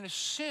 in a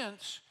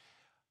sense,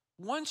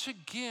 once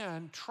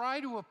again, try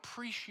to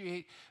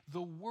appreciate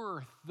the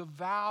worth, the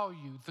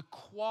value, the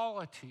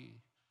quality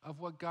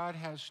of what God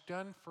has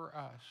done for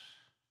us.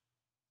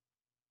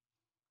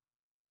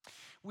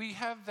 We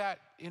have that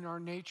in our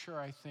nature,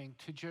 I think,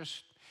 to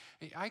just,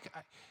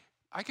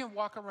 I can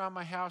walk around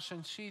my house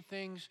and see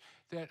things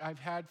that I've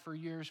had for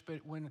years, but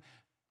when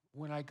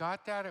I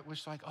got that, it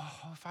was like, oh,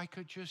 if I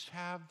could just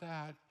have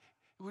that,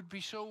 it would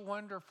be so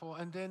wonderful.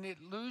 And then it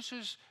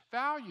loses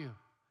value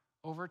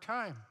over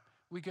time.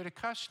 We get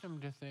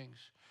accustomed to things.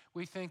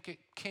 We think it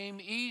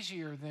came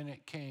easier than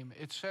it came,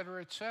 et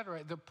cetera, et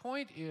cetera. The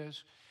point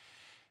is,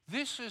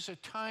 this is a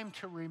time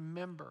to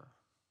remember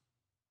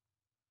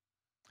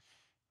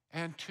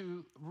and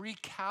to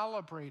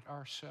recalibrate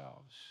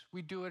ourselves.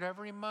 We do it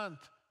every month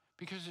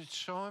because it's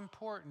so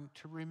important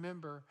to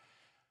remember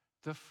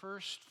the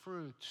first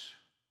fruits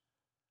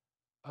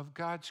of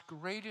God's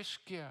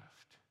greatest gift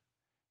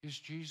is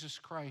Jesus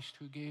Christ,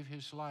 who gave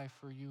his life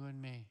for you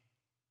and me.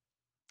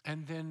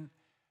 And then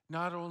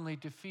not only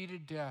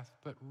defeated death,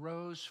 but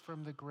rose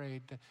from the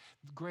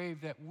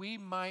grave that we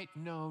might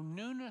know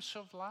newness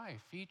of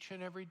life each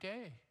and every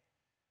day.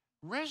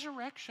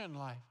 Resurrection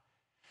life.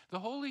 The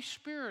Holy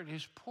Spirit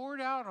is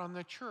poured out on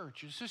the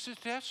church. This is a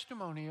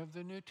testimony of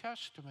the New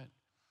Testament.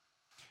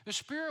 The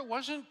Spirit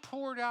wasn't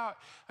poured out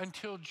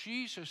until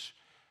Jesus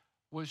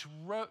was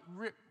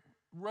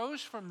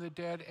rose from the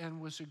dead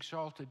and was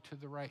exalted to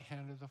the right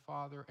hand of the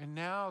Father. And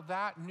now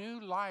that new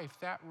life,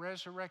 that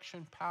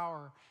resurrection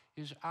power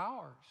is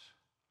ours.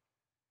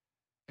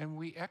 And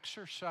we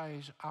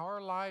exercise our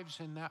lives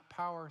in that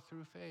power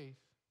through faith.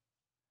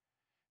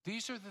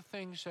 These are the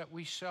things that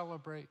we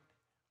celebrate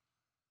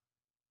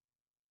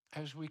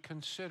as we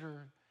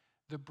consider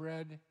the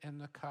bread and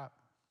the cup.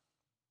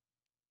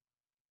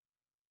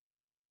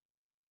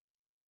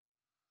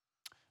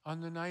 On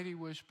the night he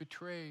was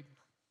betrayed,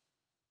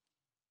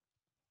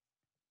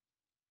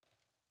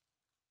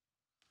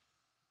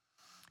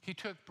 he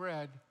took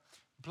bread,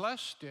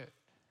 blessed it,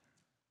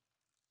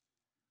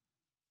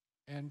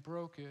 and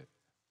broke it.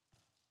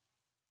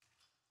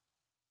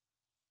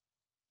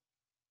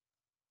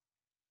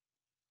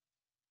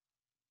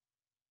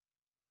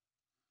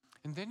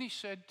 And then he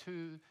said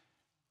to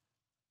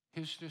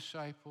his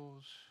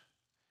disciples,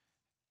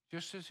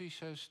 just as he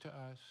says to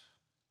us,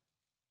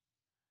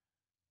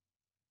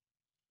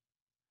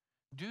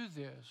 do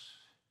this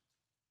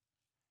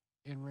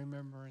in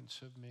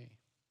remembrance of me.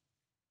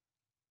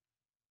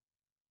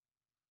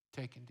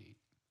 Take and eat.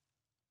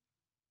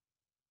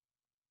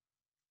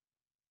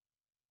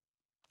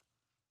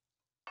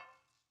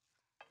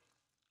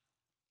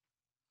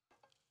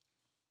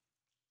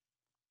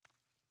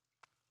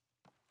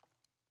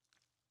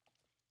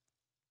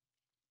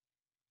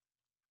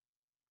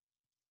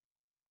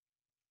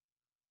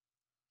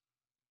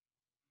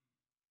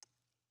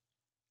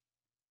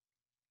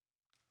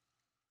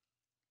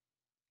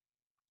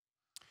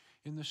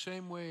 In the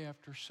same way,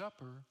 after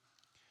supper,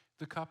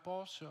 the cup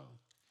also,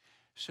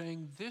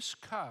 saying, this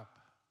cup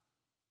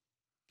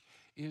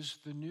is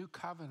the new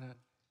covenant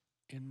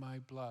in my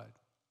blood.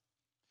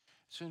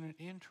 It's an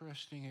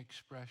interesting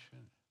expression,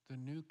 the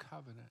new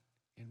covenant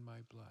in my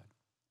blood.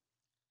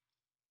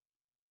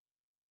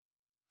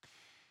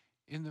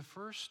 In the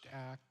first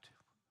act,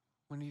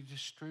 when he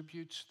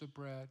distributes the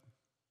bread,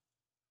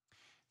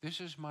 this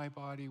is my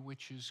body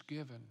which is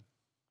given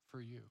for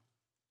you.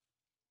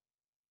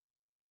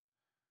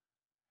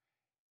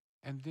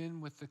 And then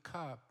with the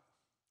cup,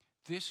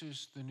 this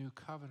is the new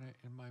covenant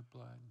in my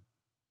blood.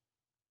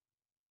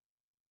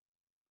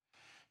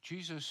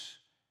 Jesus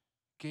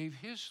gave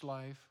his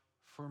life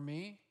for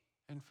me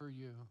and for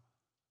you.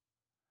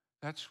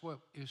 That's what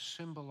is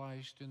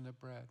symbolized in the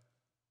bread.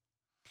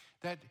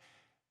 That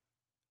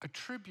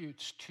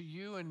attributes to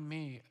you and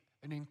me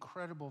an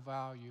incredible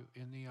value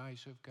in the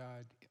eyes of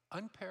God.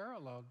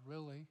 Unparalleled,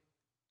 really.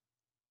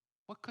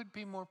 What could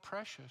be more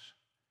precious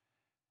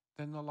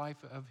than the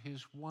life of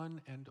his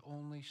one and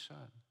only Son?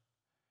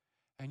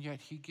 And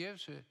yet he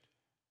gives it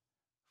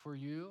for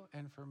you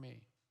and for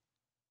me.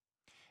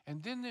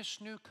 And then this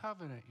new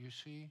covenant, you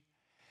see,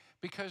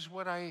 because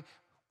what I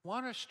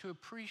want us to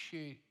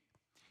appreciate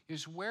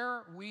is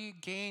where we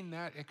gain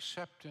that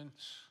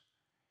acceptance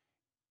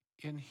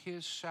in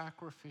his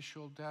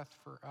sacrificial death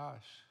for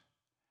us.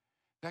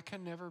 That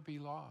can never be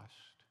lost.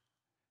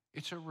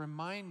 It's a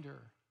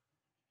reminder.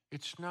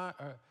 It's not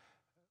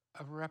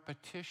a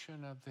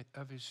repetition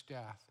of his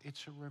death.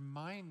 It's a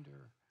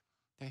reminder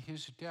that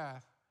his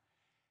death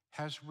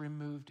has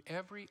removed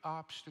every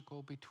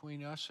obstacle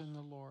between us and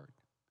the Lord,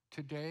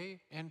 today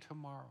and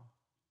tomorrow,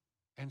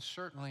 and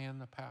certainly in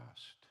the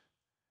past.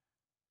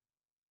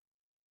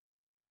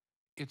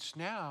 It's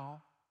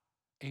now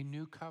a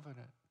new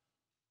covenant,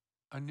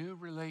 a new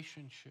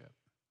relationship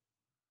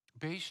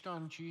based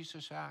on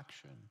Jesus'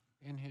 action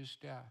in his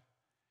death.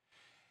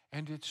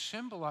 And it's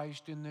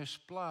symbolized in this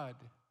blood.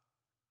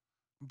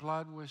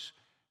 Blood was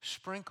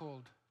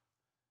sprinkled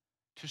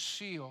to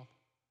seal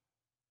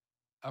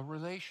a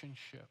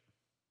relationship,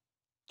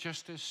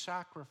 just as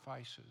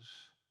sacrifices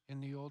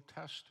in the Old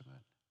Testament.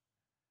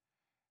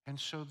 And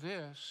so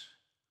this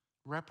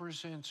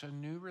represents a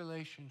new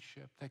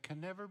relationship that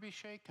can never be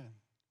shaken,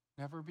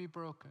 never be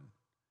broken.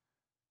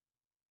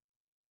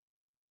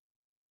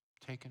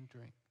 Take and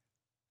drink.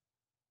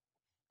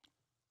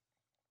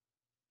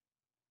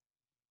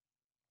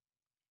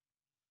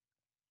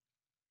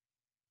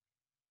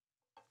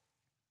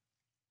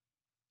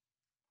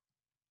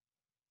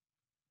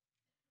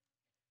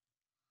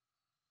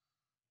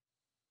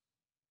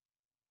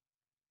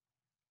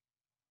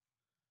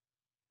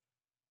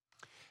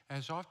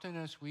 As often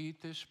as we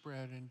eat this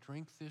bread and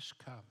drink this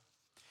cup,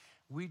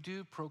 we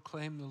do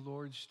proclaim the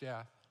Lord's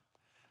death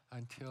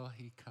until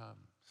he comes.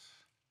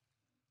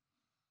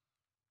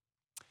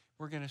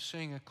 We're going to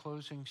sing a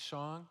closing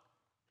song.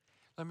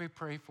 Let me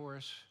pray for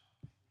us.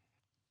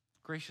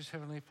 Gracious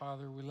Heavenly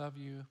Father, we love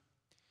you,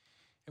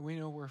 and we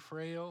know we're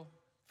frail,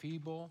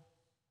 feeble.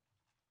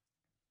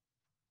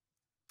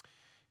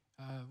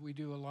 We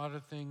do a lot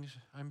of things,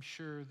 I'm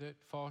sure, that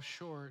fall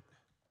short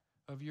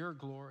of your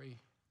glory.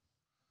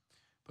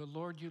 But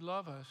Lord, you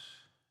love us.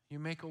 You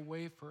make a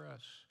way for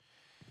us.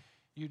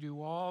 You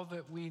do all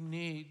that we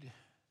need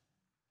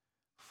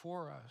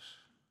for us.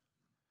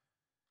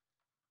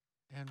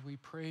 And we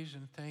praise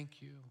and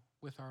thank you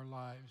with our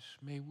lives.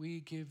 May we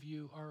give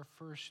you our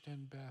first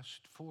and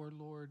best. For,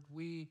 Lord,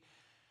 we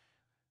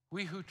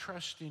who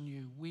trust in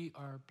you, we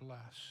are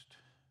blessed.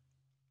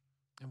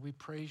 And we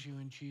praise you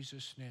in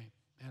Jesus' name.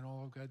 And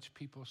all God's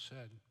people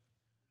said,